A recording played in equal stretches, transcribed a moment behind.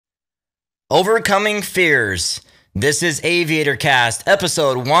Overcoming Fears. This is AviatorCast,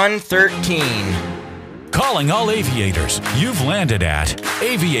 episode 113. Calling all aviators, you've landed at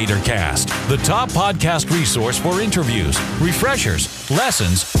AviatorCast, the top podcast resource for interviews, refreshers,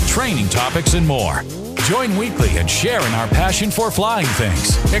 lessons, training topics, and more. Join weekly and share in our passion for flying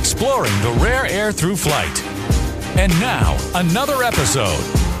things, exploring the rare air through flight. And now, another episode.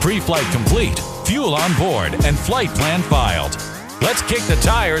 Pre-flight complete, fuel on board, and flight plan filed. Let's kick the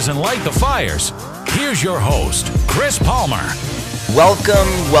tires and light the fires. Here's your host, Chris Palmer. Welcome,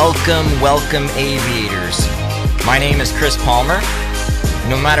 aviators. My name is Chris Palmer.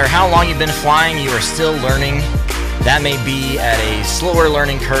 No matter how long you've been flying, you are still learning. That may be at a slower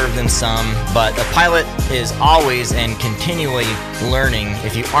learning curve than some, but a pilot is always and continually learning.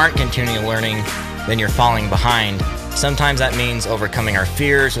 If you aren't continually learning, then you're falling behind. Sometimes that means overcoming our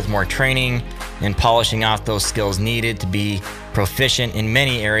fears with more training and polishing off those skills needed to be proficient in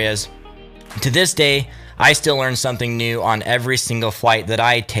many areas. To this day, I still learn something new on every single flight that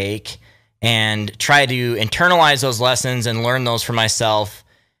I take and try to internalize those lessons and learn those for myself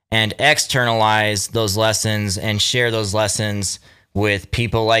and externalize those lessons and share those lessons with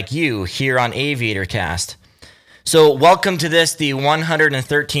people like you here on AviatorCast. So welcome to this, the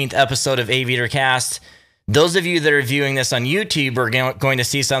 113th episode of AviatorCast. Those of you that are viewing this on YouTube are going to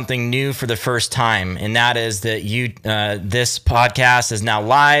see something new for the first time, and that is that this podcast is now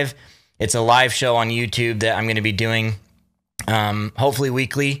live. It's a live show on YouTube that I'm going to be doing hopefully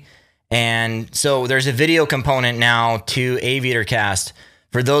weekly. And so there's a video component now to AviatorCast.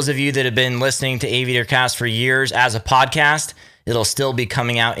 For those of you that have been listening to AviatorCast for years as a podcast, it'll still be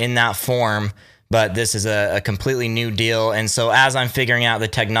coming out in that form, but this is a completely new deal. And so as I'm figuring out the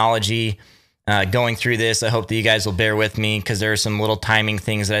technology going through this, I hope that you guys will bear with me because there are some little timing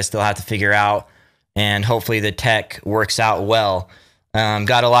things that I still have to figure out, and hopefully the tech works out well.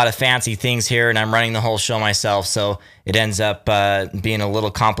 Got a lot of fancy things here, and I'm running the whole show myself, so it ends up being a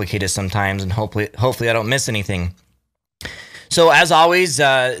little complicated sometimes, and hopefully I don't miss anything. So as always,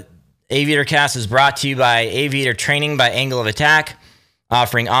 AviatorCast is brought to you by Aviator Training by Angle of Attack,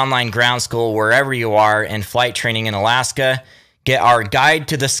 offering online ground school wherever you are and flight training in Alaska. Get our Guide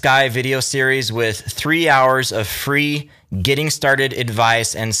to the Sky video series with 3 hours of free getting started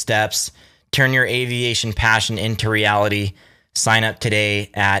advice and steps. Turn your aviation passion into reality. Sign up today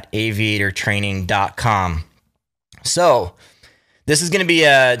at aviatortraining.com. So this is going to be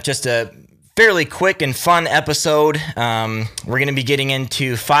just a fairly quick and fun episode. We're going to be getting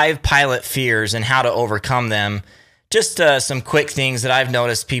into 5 pilot fears and how to overcome them. Just some quick things that I've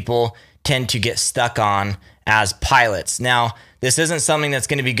noticed people tend to get stuck on as pilots. Now, this isn't something that's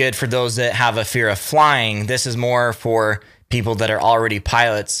going to be good for those that have a fear of flying. This is more for people that are already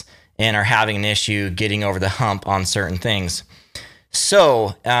pilots and are having an issue getting over the hump on certain things.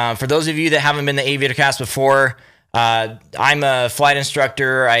 So, for those of you that haven't been to AviatorCast before, I'm a flight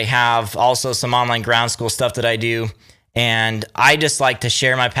instructor. I have also some online ground school stuff that I do, and I just like to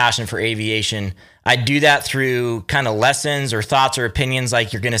share my passion for aviation. I do that through kind of lessons or thoughts or opinions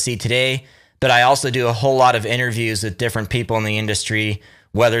like you're going to see today, but I also do a whole lot of interviews with different people in the industry,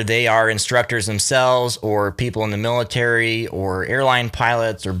 whether they are instructors themselves or people in the military or airline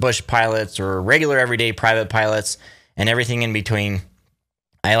pilots or bush pilots or regular everyday private pilots and everything in between.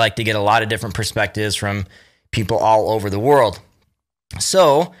 I like to get a lot of different perspectives from people all over the world.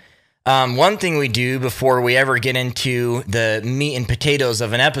 So, one thing we do before we ever get into the meat and potatoes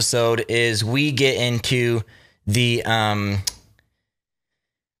of an episode is we get into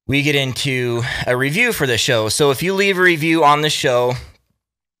a review for the show. So if you leave a review on the show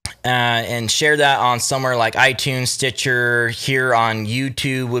and share that on somewhere like iTunes, Stitcher, here on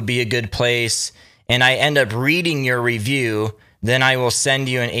YouTube would be a good place, and I end up reading your review, then I will send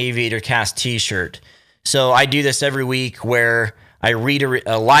you an AviatorCast t-shirt. So I do this every week where I read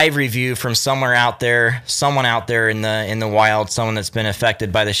a live review from someone out there in the wild, someone that's been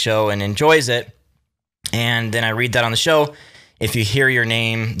affected by the show and enjoys it, and then I read that on the show. If you hear your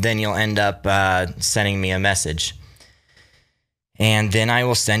name, then you'll end up sending me a message. And then I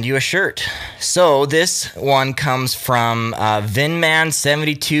will send you a shirt. So this one comes from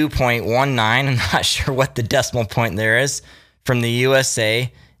Vinman72.19. I'm not sure what the decimal point there is, from the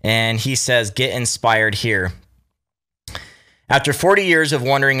USA. And he says, "Get inspired here. After 40 years of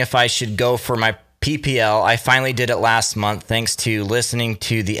wondering if I should go for my PPL, I finally did it last month thanks to listening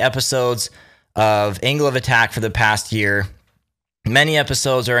to the episodes of Angle of Attack for the past year. Many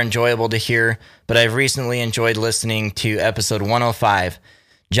episodes are enjoyable to hear, but I've recently enjoyed listening to episode 105.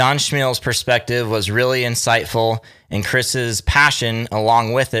 John Schmeel's perspective was really insightful, and Chris's passion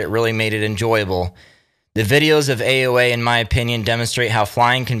along with it really made it enjoyable. The videos of AOA, in my opinion, demonstrate how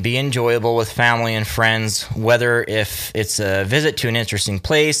flying can be enjoyable with family and friends, whether if it's a visit to an interesting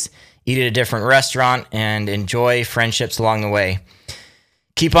place, eat at a different restaurant, and enjoy friendships along the way.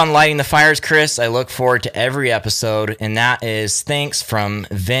 Keep on lighting the fires, Chris. I look forward to every episode, and that is thanks from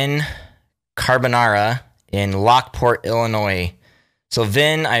Vin Carbonara in Lockport, Illinois. So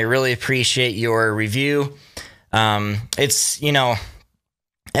Vin, I really appreciate your review. It's,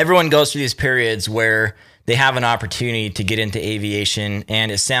 everyone goes through these periods where they have an opportunity to get into aviation,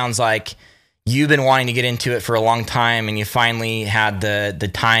 and it sounds like you've been wanting to get into it for a long time, and you finally had the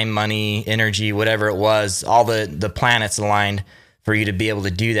time, money, energy, whatever it was, all the planets aligned for you to be able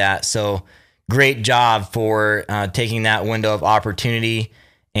to do that. So great job for taking that window of opportunity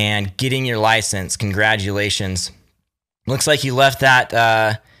and getting your license. Congratulations. Looks like you left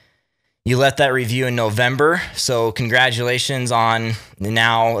that review in November. So congratulations on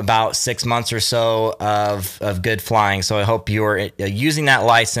now about 6 months or so of good flying. So I hope you're using that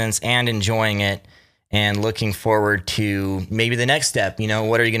license and enjoying it and looking forward to maybe the next step.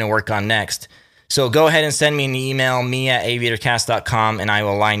 What are you going to work on next? So go ahead and send me an email, me@aviatorcast.com, and I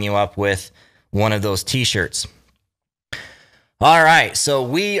will line you up with one of those t-shirts. All right, so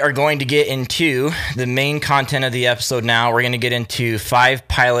we are going to get into the main content of the episode now. We're going to get into 5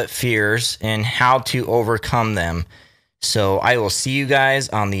 pilot fears and how to overcome them. So I will see you guys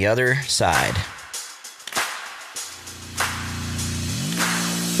on the other side.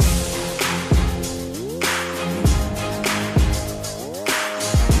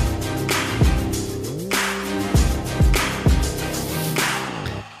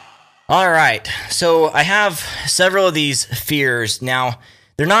 All right, so I have several of these fears. Now,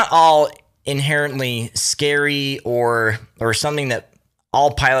 they're not all inherently scary or something that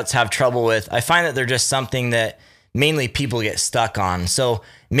all pilots have trouble with. I find that they're just something that mainly people get stuck on. So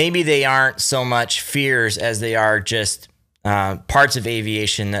maybe they aren't so much fears as they are just parts of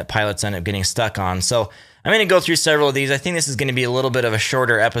aviation that pilots end up getting stuck on. So I'm going to go through several of these. I think this is going to be a little bit of a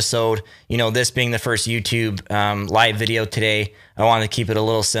shorter episode. This being the first YouTube live video today, I wanted to keep it a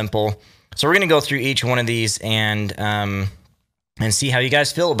little simple. So we're going to go through each one of these and see how you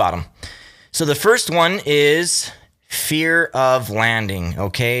guys feel about them. So the first one is fear of landing,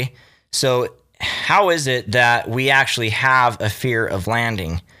 okay? So how is it that we actually have a fear of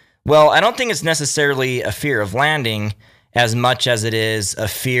landing? Well, I don't think it's necessarily a fear of landing as much as it is a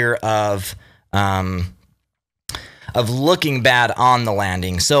fear of looking bad on the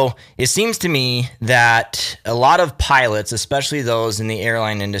landing. So it seems to me that a lot of pilots, especially those in the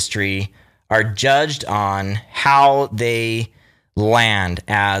airline industry, are judged on how they land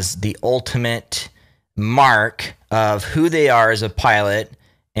as the ultimate mark of who they are as a pilot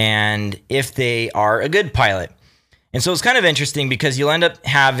and if they are a good pilot. And so it's kind of interesting because you'll end up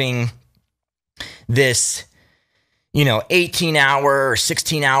having this 18-hour or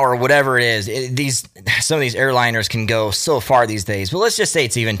 16-hour, whatever it is. Some of these airliners can go so far these days, but let's just say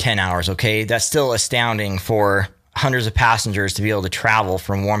it's even 10 hours, okay? That's still astounding for hundreds of passengers to be able to travel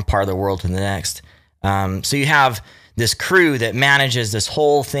from one part of the world to the next. So you have this crew that manages this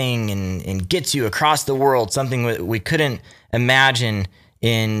whole thing and gets you across the world, something we couldn't imagine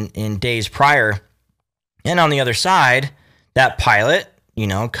in days prior. And on the other side, that pilot,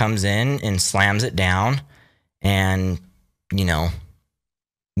 comes in and slams it down and,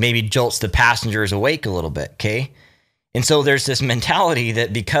 maybe jolts the passengers awake a little bit, okay? And so there's this mentality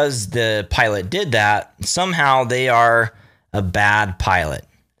that because the pilot did that, somehow they are a bad pilot.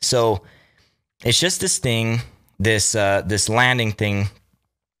 So it's just this thing, this landing thing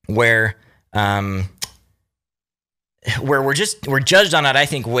where we're judged on it, I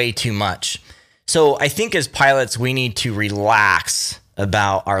think, way too much. So I think as pilots, we need to relax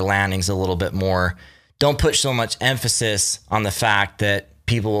about our landings a little bit more. Don't put so much emphasis on the fact that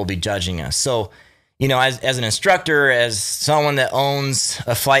people will be judging us. So, as an instructor, as someone that owns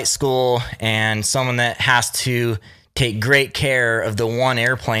a flight school and someone that has to take great care of the one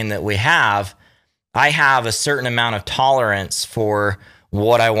airplane that we have, I have a certain amount of tolerance for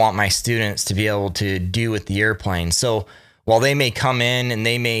what I want my students to be able to do with the airplane. So while they may come in and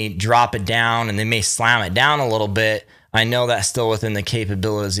they may drop it down and they may slam it down a little bit, I know that's still within the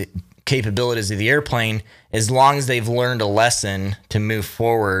capabilities of the airplane, as long as they've learned a lesson to move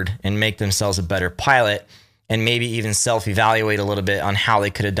forward and make themselves a better pilot and maybe even self-evaluate a little bit on how they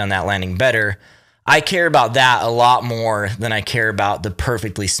could have done that landing better. I care about that a lot more than I care about the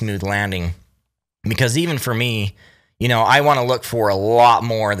perfectly smooth landing. Because even for me, I want to look for a lot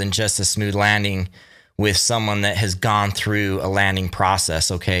more than just a smooth landing with someone that has gone through a landing process,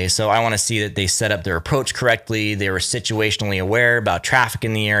 okay? So I want to see that they set up their approach correctly, they were situationally aware about traffic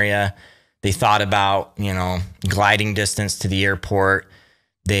in the area, They thought about, gliding distance to the airport.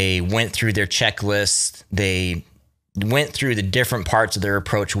 They went through their checklist. They went through the different parts of their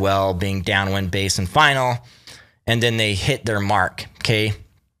approach well, being downwind, base, and final, and then they hit their mark, okay?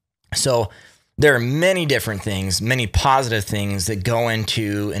 So there are many different things, many positive things that go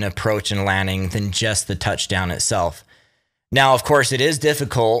into an approach and landing than just the touchdown itself. Now, of course, it is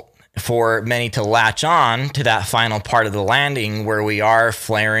difficult for many to latch on to that final part of the landing where we are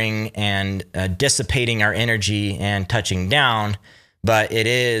flaring and dissipating our energy and touching down, but it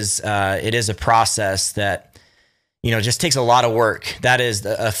is a process that just takes a lot of work. That is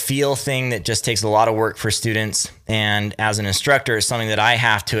a feel thing that just takes a lot of work for students. And as an instructor, it's something that I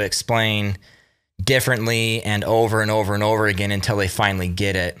have to explain differently and over and over and over again until they finally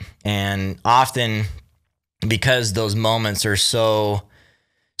get it. And often, because those moments are so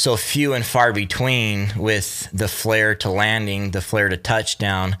few and far between with the flare to landing, the flare to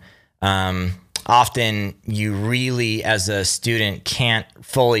touchdown, often you really, as a student, can't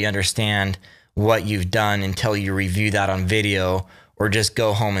fully understand what you've done until you review that on video or just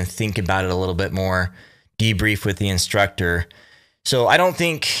go home and think about it a little bit more, debrief with the instructor. So I don't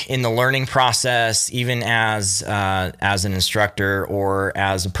think in the learning process, even as an instructor or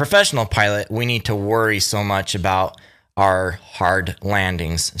as a professional pilot, we need to worry so much about our hard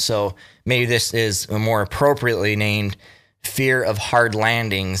landings. So maybe this is a more appropriately named fear of hard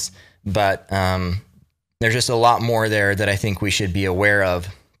landings, but there's just a lot more there that I think we should be aware of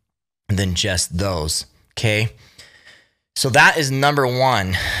than just those, okay? So that is number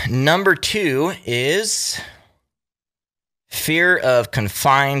one. Number two is fear of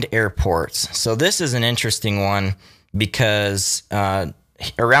confined airports. So this is an interesting one because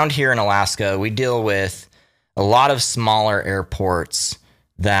around here in Alaska, we deal with a lot of smaller airports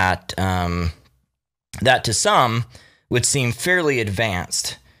that to some would seem fairly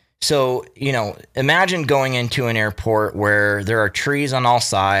advanced. So, imagine going into an airport where there are trees on all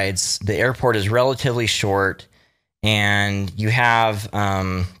sides, the airport is relatively short, and you have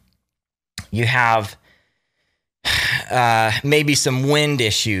maybe some wind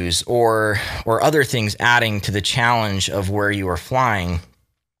issues or other things adding to the challenge of where you are flying.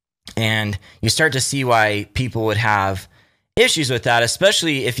 And you start to see why people would have issues with that,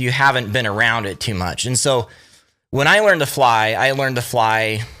 especially if you haven't been around it too much. And so when I learned to fly,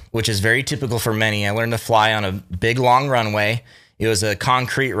 which is very typical for many. I learned to fly on a big, long runway. It was a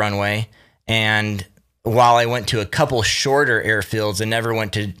concrete runway. And while I went to a couple shorter airfields, I never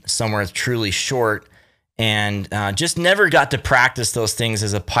went to somewhere truly short, and just never got to practice those things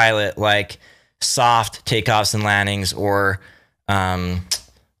as a pilot, like soft takeoffs and landings or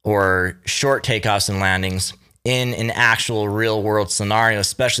short takeoffs and landings in an actual real world scenario,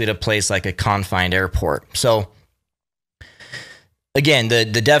 especially at a place like a confined airport. So again, the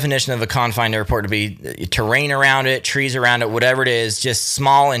definition of a confined airport to be terrain around it, trees around it, whatever it is, just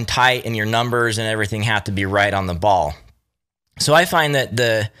small and tight, and your numbers and everything have to be right on the ball. So I find that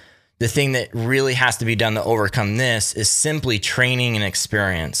the thing that really has to be done to overcome this is simply training and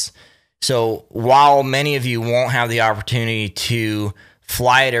experience. So while many of you won't have the opportunity to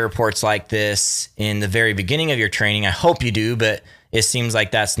fly at airports like this in the very beginning of your training, I hope you do, but it seems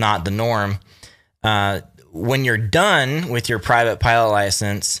like that's not the norm. When you're done with your private pilot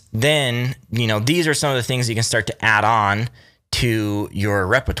license, then, these are some of the things you can start to add on to your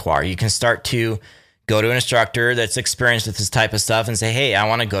repertoire. You can start to go to an instructor that's experienced with this type of stuff and say, hey, I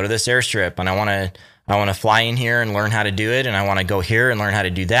want to go to this airstrip and I want to fly in here and learn how to do it. And I want to go here and learn how to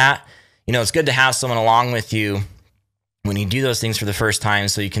do that. It's good to have someone along with you when you do those things for the first time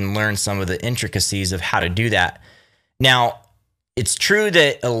so you can learn some of the intricacies of how to do that. Now, it's true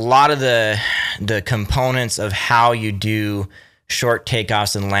that a lot of the components of how you do short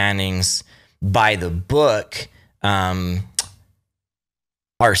takeoffs and landings by the book are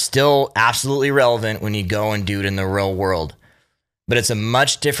still absolutely relevant when you go and do it in the real world. But it's a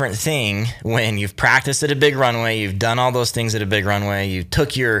much different thing when you've practiced at a big runway, you've done all those things at a big runway, you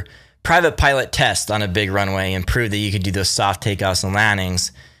took your private pilot test on a big runway and proved that you could do those soft takeoffs and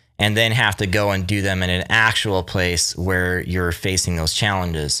landings, and then have to go and do them in an actual place where you're facing those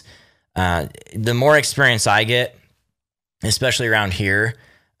challenges. The more experience I get, especially around here,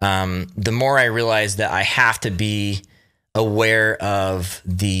 the more I realize that I have to be aware of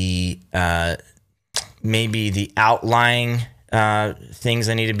the maybe the outlying things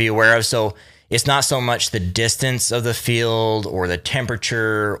I need to be aware of. So it's not so much the distance of the field or the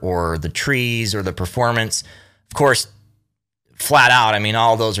temperature or the trees or the performance. Of course, flat out,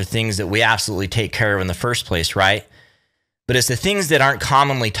 all those are things that we absolutely take care of in the first place, right? But it's the things that aren't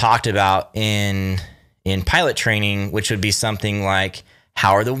commonly talked about in pilot training, which would be something like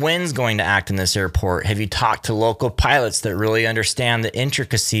How are the winds going to act in this airport? Have you talked to local pilots that really understand the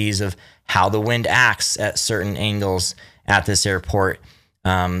intricacies of how the wind acts at certain angles at this airport?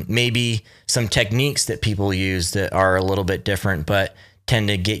 Maybe some techniques that people use that are a little bit different, but tend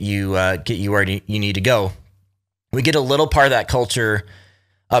to get you where you need to go. We get a little part of that culture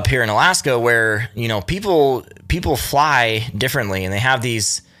up here in Alaska, where people fly differently, and they have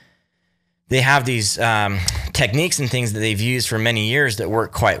these techniques and things that they've used for many years that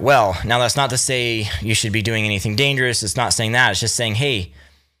work quite well. Now, that's not to say you should be doing anything dangerous. It's not saying that. It's just saying, hey,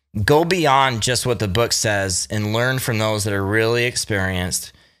 go beyond just what the book says and learn from those that are really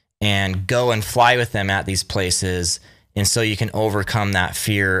experienced, and go and fly with them at these places. And so you can overcome that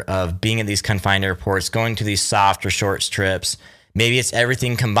fear of being at these confined airports, going to these soft or short trips. Maybe it's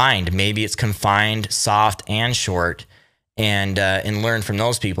everything combined. Maybe it's confined, soft, and short, and learn from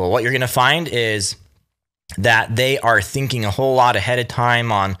those people. What you're going to find is that they are thinking a whole lot ahead of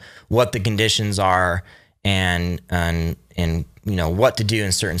time on what the conditions are and what to do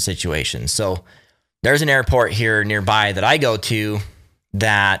in certain situations. So there's an airport here nearby that I go to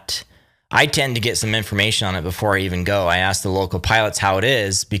that I tend to get some information on it before I even go. I ask the local pilots how it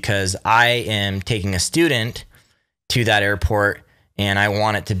is, because I am taking a student to that airport, and I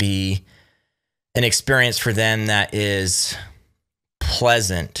want it to be an experience for them that is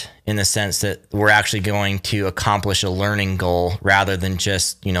pleasant, in the sense that we're actually going to accomplish a learning goal rather than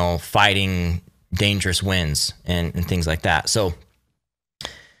just, fighting dangerous winds and things like that. So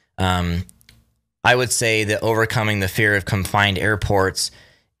I would say that overcoming the fear of confined airports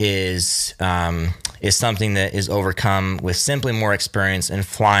is something that is overcome with simply more experience and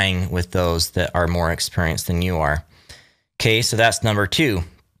flying with those that are more experienced than you are. Okay, so that's number 2.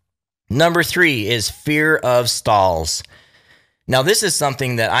 Number 3 is fear of stalls. Now, this is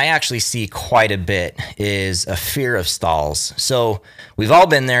something that I actually see quite a bit, is a fear of stalls. So we've all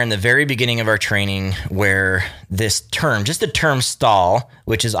been there in the very beginning of our training, where this term, just the term stall,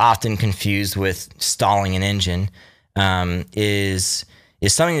 which is often confused with stalling an engine, is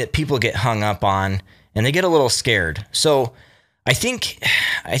something that people get hung up on, and they get a little scared. So I think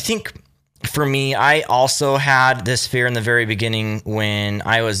for me, I also had this fear in the very beginning when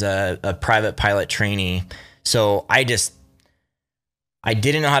I was a private pilot trainee. So I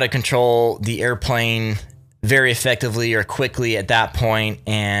didn't know how to control the airplane very effectively or quickly at that point,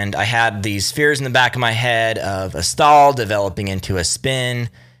 and I had these fears in the back of my head of a stall developing into a spin,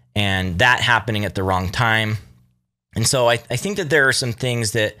 and that happening at the wrong time. And so I think that there are some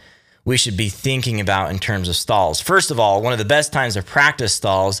things that we should be thinking about in terms of stalls. First of all, one of the best times to practice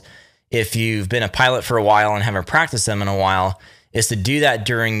stalls, if you've been a pilot for a while and haven't practiced them in a while, is to do that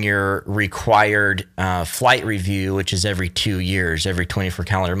during your required flight review, which is every 2 years, every 24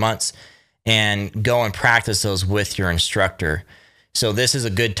 calendar months, and go and practice those with your instructor. So this is a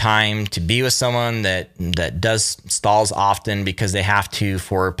good time to be with someone that does stalls often, because they have to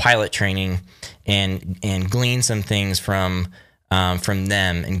for pilot training, and glean some things from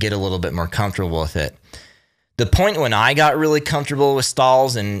them and get a little bit more comfortable with it. The point when I got really comfortable with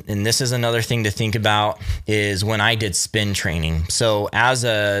stalls, and this is another thing to think about, is when I did spin training. So as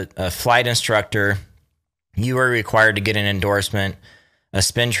a flight instructor, you are required to get an endorsement, a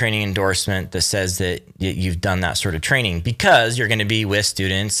spin training endorsement that says that you've done that sort of training, because you're going to be with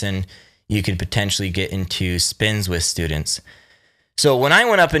students and you could potentially get into spins with students. So when I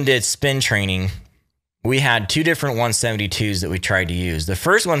went up and did spin training, we had 2 different 172s that we tried to use. The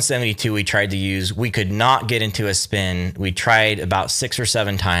first 172 we tried to use, we could not get into a spin. We tried about 6 or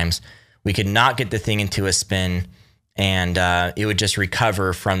 7 times. We could not get the thing into a spin, and it would just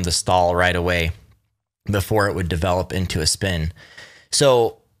recover from the stall right away before it would develop into a spin.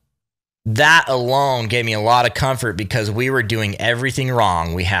 So that alone gave me a lot of comfort, because we were doing everything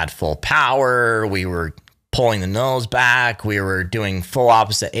wrong. We had full power. We were pulling the nose back. We were doing full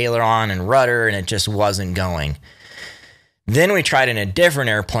opposite aileron and rudder, and it just wasn't going. Then we tried in a different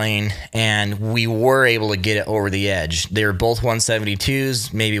airplane, and we were able to get it over the edge. They were both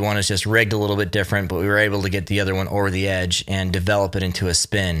 172s. Maybe one is just rigged a little bit different, but we were able to get the other one over the edge and develop it into a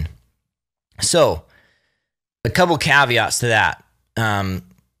spin. So a couple caveats to that.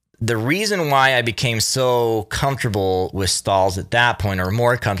 The reason why I became so comfortable with stalls at that point, or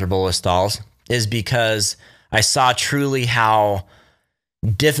more comfortable with stalls, is because I saw truly how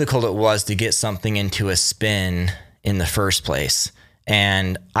difficult it was to get something into a spin in the first place.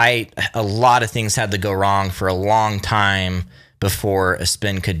 And a lot of things had to go wrong for a long time before a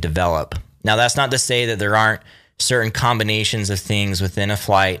spin could develop. Now, that's not to say that there aren't certain combinations of things within a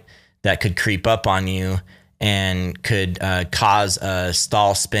flight that could creep up on you and could cause a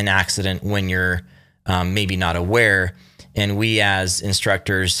stall spin accident when you're maybe not aware. And we as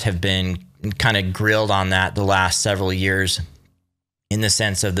instructors have been kind of grilled on that the last several years in the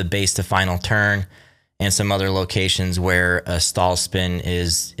sense of the base to final turn and some other locations where a stall spin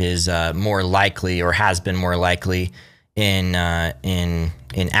is more likely or has been more likely in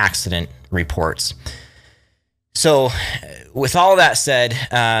accident reports. So with all that said,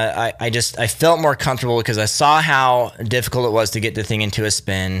 I felt more comfortable because I saw how difficult it was to get the thing into a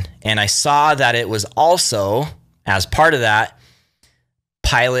spin. And I saw that it was also, as part of that,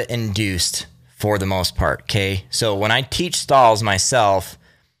 pilot induced for the most part. Okay. So when I teach stalls myself,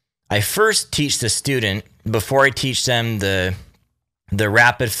 I first teach the student before I teach them the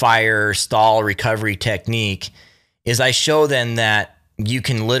rapid fire stall recovery technique is I show them that you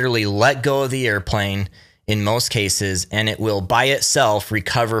can literally let go of the airplane in most cases, and it will by itself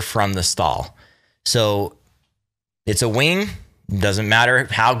recover from the stall. So it's a wing. Doesn't matter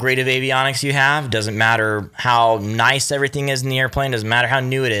how great of avionics you have. Doesn't matter how nice everything is in the airplane. Doesn't matter how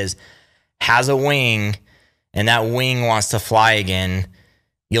new it is. Has a wing, and that wing wants to fly again.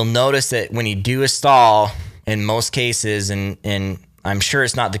 You'll notice that when you do a stall, in most cases, and I'm sure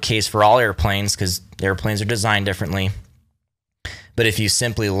it's not the case for all airplanes because airplanes are designed differently, but if you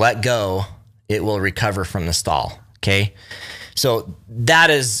simply let go, it will recover from the stall. Okay. So that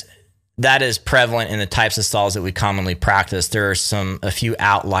is prevalent in the types of stalls that we commonly practice. There are a few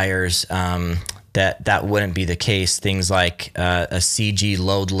outliers that wouldn't be the case. Things like a CG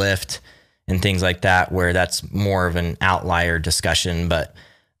load lift and things like that, where that's more of an outlier discussion. But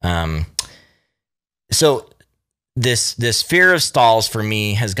so this fear of stalls for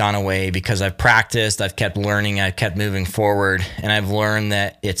me has gone away because I've practiced, I've kept learning, I've kept moving forward, and I've learned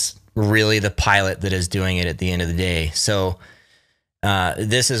that it's really the pilot that is doing it at the end of the day. So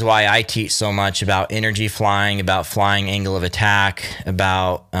this is why I teach so much about energy flying, about flying angle of attack,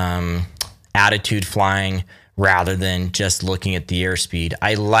 about attitude flying, rather than just looking at the airspeed.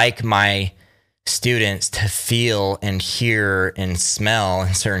 I like my students to feel and hear and smell,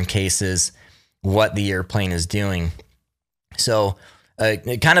 in certain cases, what the airplane is doing. So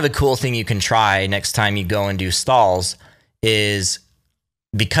kind of a cool thing you can try next time you go and do stalls is,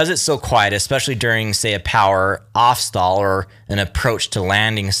 because it's so quiet, especially during, say, a power off stall or an approach to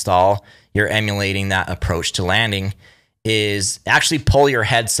landing stall, you're emulating that approach to landing, is actually pull your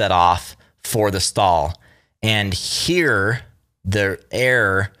headset off for the stall and hear the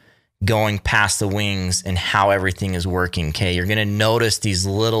air going past the wings and how everything is working. Okay, you're going to notice these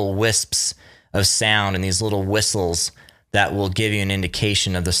little wisps of sound and these little whistles that will give you an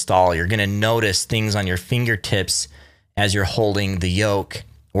indication of the stall. You're going to notice things on your fingertips as you're holding the yoke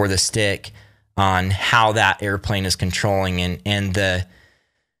or the stick on how that airplane is controlling and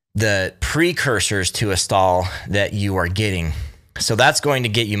the precursors to a stall that you are getting. So that's going to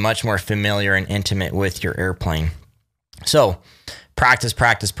get you much more familiar and intimate with your airplane. So practice,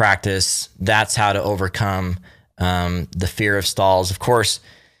 practice, practice. That's how to overcome the fear of stalls. Of course,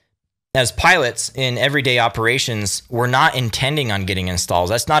 as pilots in everyday operations, we're not intending on getting in stalls.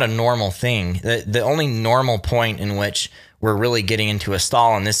 That's not a normal thing. The only normal point in which we're really getting into a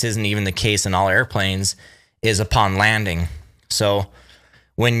stall, and this isn't even the case in all airplanes, is upon landing. So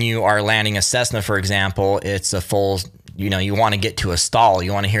when you are landing a Cessna, for example, it's a full, you want to get to a stall.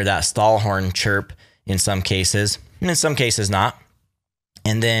 You want to hear that stall horn chirp in some cases, and in some cases not.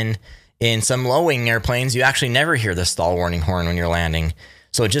 And then in some low-wing airplanes, you actually never hear the stall warning horn when you're landing.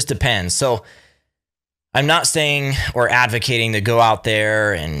 So it just depends. So I'm not saying or advocating to go out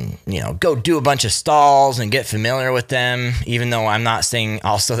there and, go do a bunch of stalls and get familiar with them, even though I'm not saying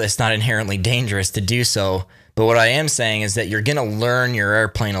also that it's not inherently dangerous to do so. But what I am saying is that you're going to learn your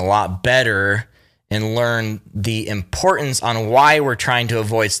airplane a lot better and learn the importance on why we're trying to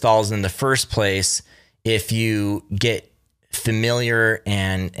avoid stalls in the first place if you get familiar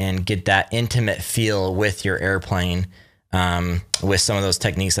and get that intimate feel with your airplane. With some of those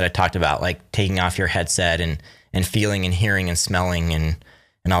techniques that I talked about, like taking off your headset and feeling and hearing and smelling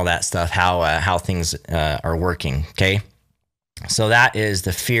and all that stuff, how things are working. Okay, so that is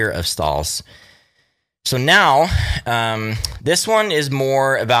the fear of stalls. So now this one is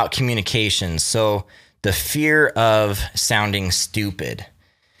more about communications. So the fear of sounding stupid.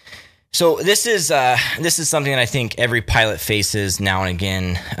 So this is something that I think every pilot faces now and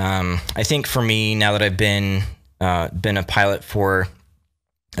again. I think for me, now that I've been a pilot for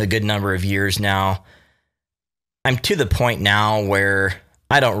a good number of years now, I'm to the point now where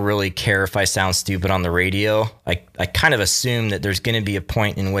I don't really care if I sound stupid on the radio. I kind of assume that there's going to be a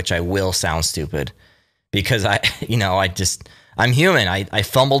point in which I will sound stupid because I'm human. I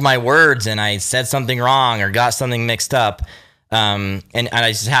fumbled my words and I said something wrong or got something mixed up. And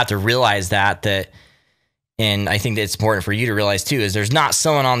I just have to realize that and I think that it's important for you to realize too, is there's not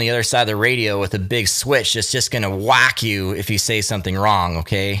someone on the other side of the radio with a big switch that's just going to whack you if you say something wrong,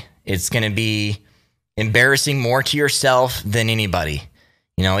 okay? It's going to be embarrassing more to yourself than anybody.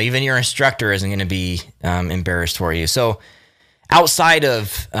 Even your instructor isn't going to be embarrassed for you. So outside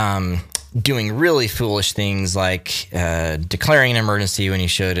of doing really foolish things like declaring an emergency when you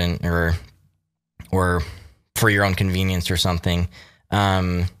shouldn't, or for your own convenience or something,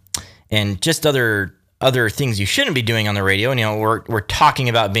 and just other things you shouldn't be doing on the radio. And we're talking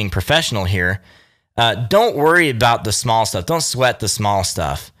about being professional here. Don't worry about the small stuff. Don't sweat the small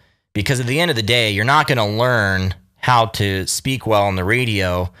stuff, because at the end of the day, you're not going to learn how to speak well on the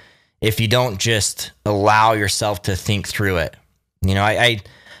radio if you don't just allow yourself to think through it. I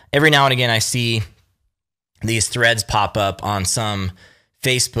every now and again I see these threads pop up on some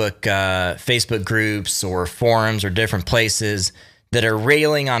Facebook groups or forums or different places that are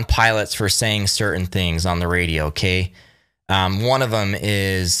railing on pilots for saying certain things on the radio, okay? One of them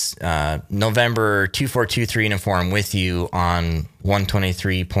is November 2423 in a forum with you on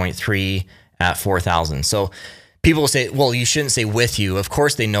 123.3 at 4,000. So people will say, well, you shouldn't say with you. Of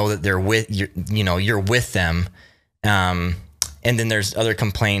course they know that they're with you, you're with them. And then there's other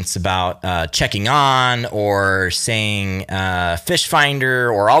complaints about checking on or saying fish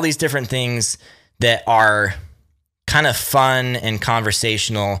finder or all these different things that are kind of fun and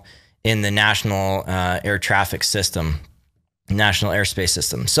conversational in the national air traffic system, national airspace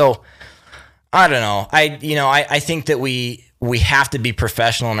system. So I don't know. I think that we have to be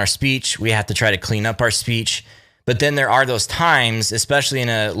professional in our speech. We have to try to clean up our speech. But then there are those times, especially in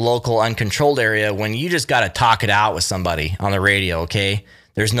a local uncontrolled area, when you just got to talk it out with somebody on the radio, okay?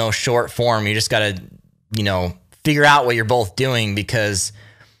 There's no short form. You just got to, figure out what you're both doing, because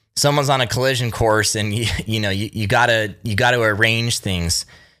someone's on a collision course and you got to arrange things.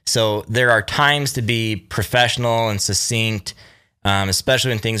 So there are times to be professional and succinct, especially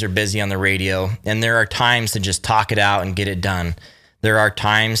when things are busy on the radio. And there are times to just talk it out and get it done. There are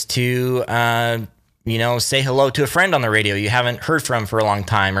times to say hello to a friend on the radio you haven't heard from for a long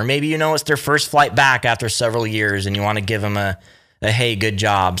time, or maybe it's their first flight back after several years and you want to give them a hey, good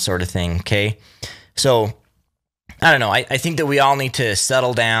job sort of thing, okay? So I don't know. I think that we all need to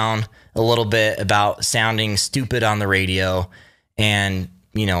settle down a little bit about sounding stupid on the radio and,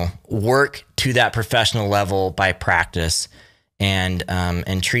 work to that professional level by practice, and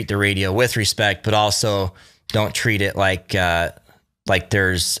treat the radio with respect, but also don't treat it like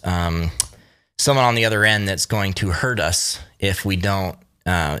there's someone on the other end that's going to hurt us if we don't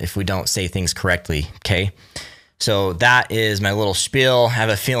say things correctly. Okay. So that is my little spiel. I have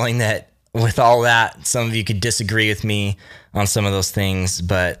a feeling that with all that, some of you could disagree with me on some of those things,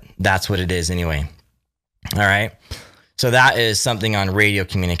 but that's what it is anyway. All right. So that is something on radio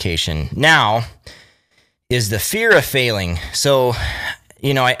communication. Now is the fear of failing. So,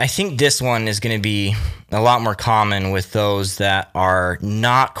 I think this one is going to be a lot more common with those that are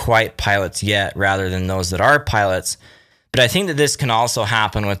not quite pilots yet, rather than those that are pilots. But I think that this can also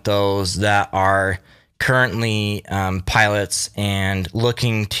happen with those that are currently pilots and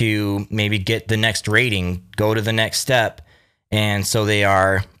looking to maybe get the next rating, go to the next step. And so they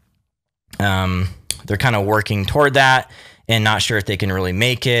are, they're kind of working toward that and not sure if they can really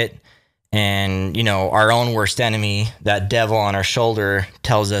make it. And, our own worst enemy, that devil on our shoulder,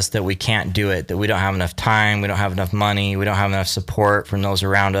 tells us that we can't do it, that we don't have enough time, we don't have enough money, we don't have enough support from those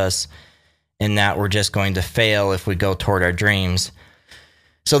around us, and that we're just going to fail if we go toward our dreams.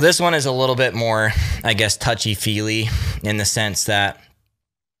 So this one is a little bit more, I guess, touchy-feely in the sense that,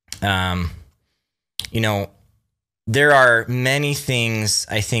 there are many things,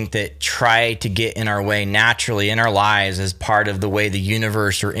 I think, that try to get in our way naturally in our lives as part of the way the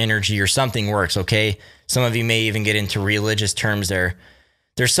universe or energy or something works, okay? Some of you may even get into religious terms there.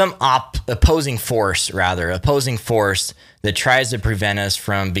 There's some opposing force that tries to prevent us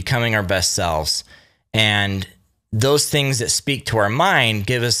from becoming our best selves. And those things that speak to our mind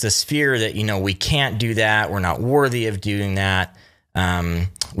give us this fear that, we can't do that, we're not worthy of doing that.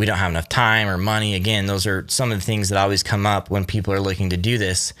 We don't have enough time or money. Again, those are some of the things that always come up when people are looking to do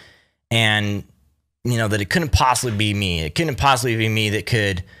this. And, that it couldn't possibly be me. It couldn't possibly be me that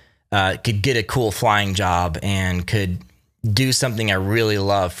could get a cool flying job and could do something I really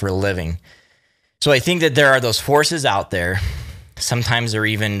love for a living. So I think that there are those forces out there. Sometimes they're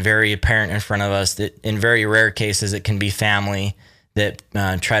even very apparent in front of us, that in very rare cases, it can be family that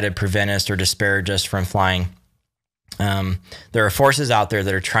try to prevent us or disparage us from flying. There are forces out there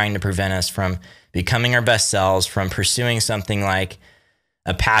that are trying to prevent us from becoming our best selves, from pursuing something like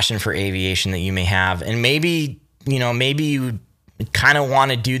a passion for aviation that you may have. And maybe you kind of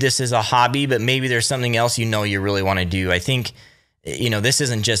want to do this as a hobby, but maybe there's something else you really want to do. I think, this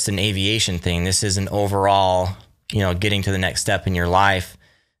isn't just an aviation thing. This is an overall, getting to the next step in your life,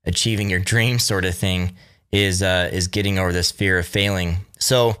 achieving your dream sort of thing is getting over this fear of failing.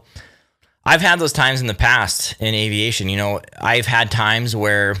 So I've had those times in the past in aviation. I've had times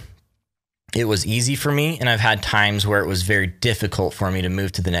where it was easy for me, and I've had times where it was very difficult for me to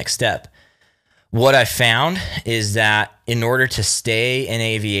move to the next step. What I found is that in order to stay in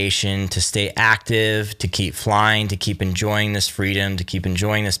aviation, to stay active, to keep flying, to keep enjoying this freedom, to keep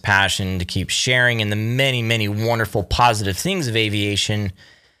enjoying this passion, to keep sharing in the many, many wonderful positive things of aviation,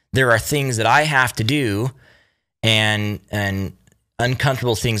 there are things that I have to do and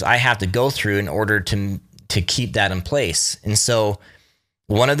uncomfortable things I have to go through in order to keep that in place. And so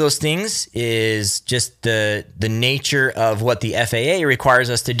one of those things is just the nature of what the FAA requires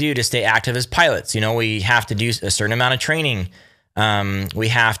us to do to stay active as pilots. We have to do a certain amount of training. We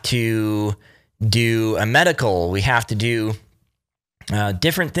have to do a medical. We have to do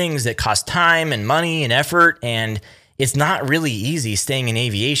different things that cost time and money and effort. And it's not really easy staying in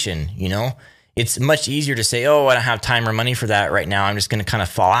aviation. It's much easier to say, oh, I don't have time or money for that right now. I'm just going to kind of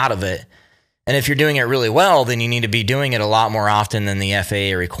fall out of it. And if you're doing it really well, then you need to be doing it a lot more often than the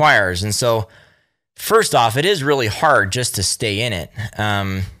FAA requires. And so, first off, it is really hard just to stay in it.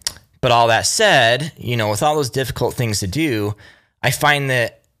 But all that said, with all those difficult things to do, I find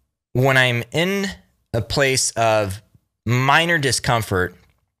that when I'm in a place of minor discomfort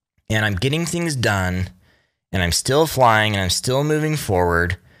and I'm getting things done and I'm still flying and I'm still moving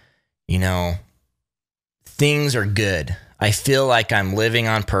forward, things are good. I feel like I'm living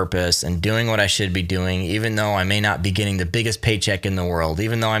on purpose and doing what I should be doing, even though I may not be getting the biggest paycheck in the world,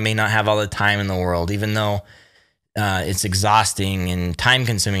 even though I may not have all the time in the world, even though it's exhausting and time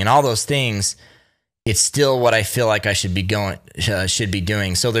consuming and all those things. It's still what I feel like I should be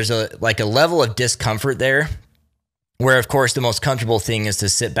doing. So there's a level of discomfort there where, of course, the most comfortable thing is to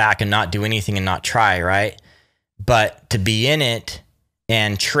sit back and not do anything and not try, right? But to be in it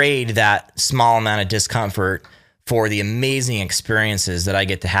and trade that small amount of discomfort for the amazing experiences that I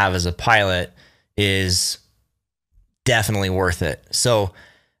get to have as a pilot is definitely worth it. So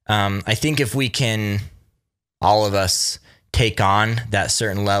I think if we can, all of us, take on that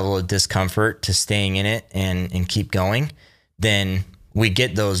certain level of discomfort to staying in it and keep going, then we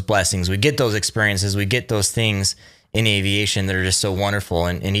get those blessings, we get those experiences, we get those things in aviation that are just so wonderful.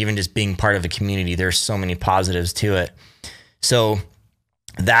 And even just being part of a community, there's so many positives to it. So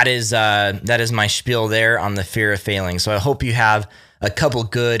that is my spiel there on the fear of failing. So I hope you have a couple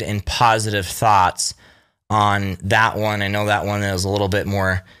good and positive thoughts on that one. I know that one is a little bit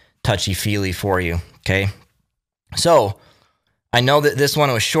more touchy-feely for you, okay? So I know that this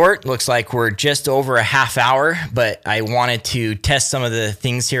one was short. Looks like we're just over a half hour, but I wanted to test some of the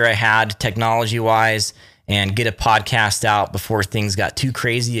things here I had technology-wise and get a podcast out before things got too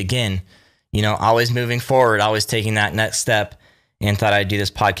crazy again. Always moving forward, always taking that next step, and thought I'd do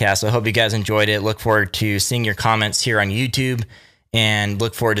this podcast. So I hope you guys enjoyed it. Look forward to seeing your comments here on YouTube and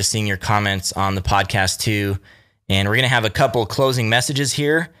look forward to seeing your comments on the podcast too. And we're going to have a couple closing messages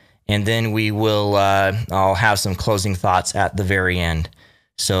here, and then we will, I'll have some closing thoughts at the very end.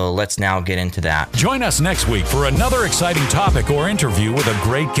 So let's now get into that. Join us next week for another exciting topic or interview with a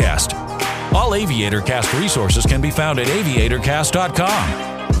great guest. All AviatorCast resources can be found at AviatorCast.com.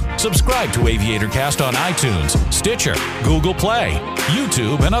 Subscribe to AviatorCast on iTunes, Stitcher, Google Play,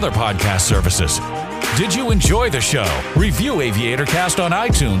 YouTube, and other podcast services. Did you enjoy the show? Review AviatorCast on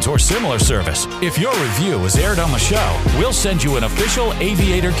iTunes or similar service. If your review is aired on the show, we'll send you an official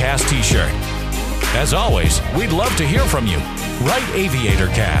AviatorCast t-shirt. As always, we'd love to hear from you. Write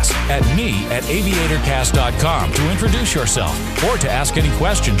AviatorCast at me@aviatorcast.com to introduce yourself or to ask any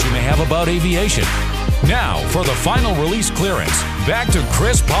questions you may have about aviation. Now, for the final release clearance, back to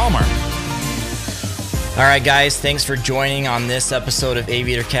Chris Palmer. All right, guys, thanks for joining on this episode of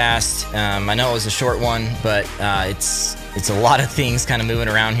AviatorCast. I know it was a short one, but it's a lot of things kind of moving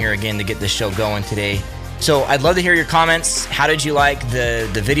around here again to get this show going today. So I'd love to hear your comments. How did you like the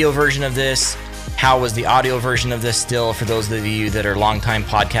video version of this? How was the audio version of this still? For those of you that are longtime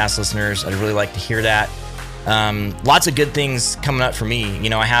podcast listeners, I'd really like to hear that. Lots of good things coming up for me.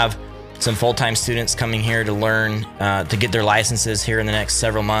 I have some full-time students coming here to learn, to get their licenses here in the next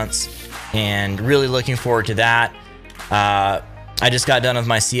several months, and really looking forward to that. I just got done with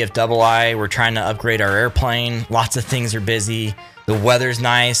my CFII. We're trying to upgrade our airplane. Lots of things are busy. The weather's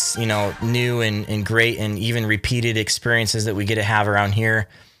nice, new and great, and even repeated experiences that we get to have around here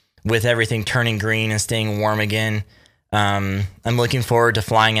with everything turning green and staying warm again. I'm looking forward to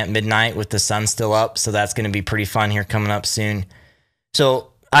flying at midnight with the sun still up, so that's going to be pretty fun here coming up soon.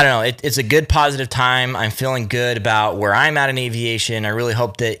 So I don't know. It's a good, positive time. I'm feeling good about where I'm at in aviation. I really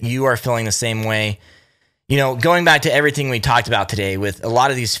hope that you are feeling the same way. You know, going back to everything we talked about today with a lot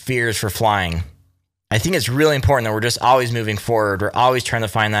of these fears for flying, I think it's really important that we're just always moving forward. We're always trying to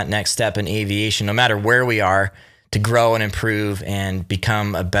find that next step in aviation, no matter where we are, to grow and improve and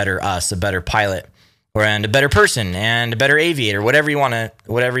become a better us, a better pilot, and a better person, and a better aviator, whatever you want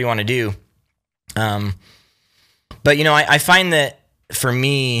to do. But you know, I find that for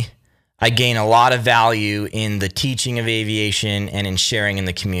me, I gain a lot of value in the teaching of aviation and in sharing in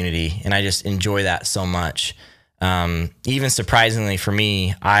the community, and I just enjoy that so much. Even surprisingly for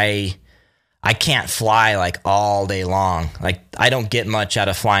me, I can't fly like all day long. Like, I don't get much out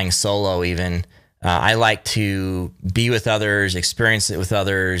of flying solo even. I like to be with others, experience it with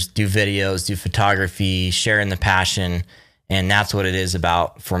others, do videos, do photography, share in the passion, and that's what it is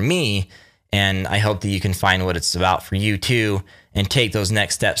about for me. And I hope that you can find what it's about for you too, and take those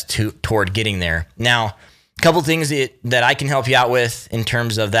next steps toward getting there. Now, a couple things that I can help you out with in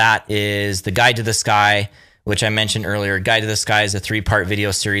terms of that is the Guide to the Sky, which I mentioned earlier. Guide to the Sky is a 3-part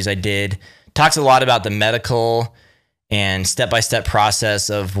video series I did. Talks a lot about the medical and step-by-step process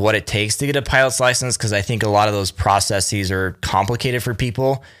of what it takes to get a pilot's license, because I think a lot of those processes are complicated for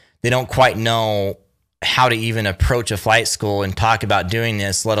people. They don't quite know how to even approach a flight school and talk about doing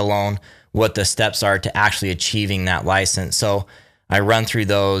this, let alone what the steps are to actually achieving that license. So I run through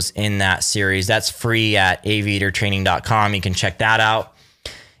those in that series. That's free at aviatortraining.com. You can check that out.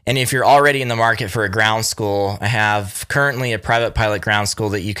 And if you're already in the market for a ground school, I have currently a private pilot ground school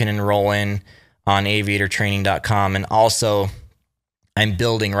that you can enroll in on aviatortraining.com. And also, I'm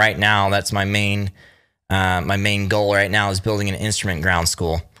building right now, that's my main goal right now, is building an instrument ground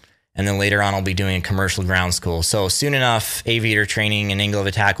school. And then later on, I'll be doing a commercial ground school. So soon enough, Aviator Training and Angle of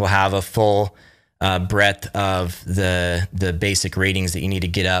Attack will have a full breadth of the basic ratings that you need to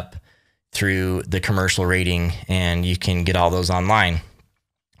get up through the commercial rating, and you can get all those online.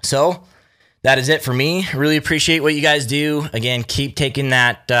 So that is it for me. Really appreciate what you guys do. Again, keep taking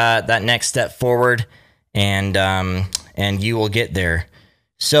that next step forward, and you will get there.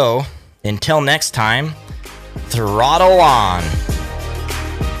 So until next time, throttle on.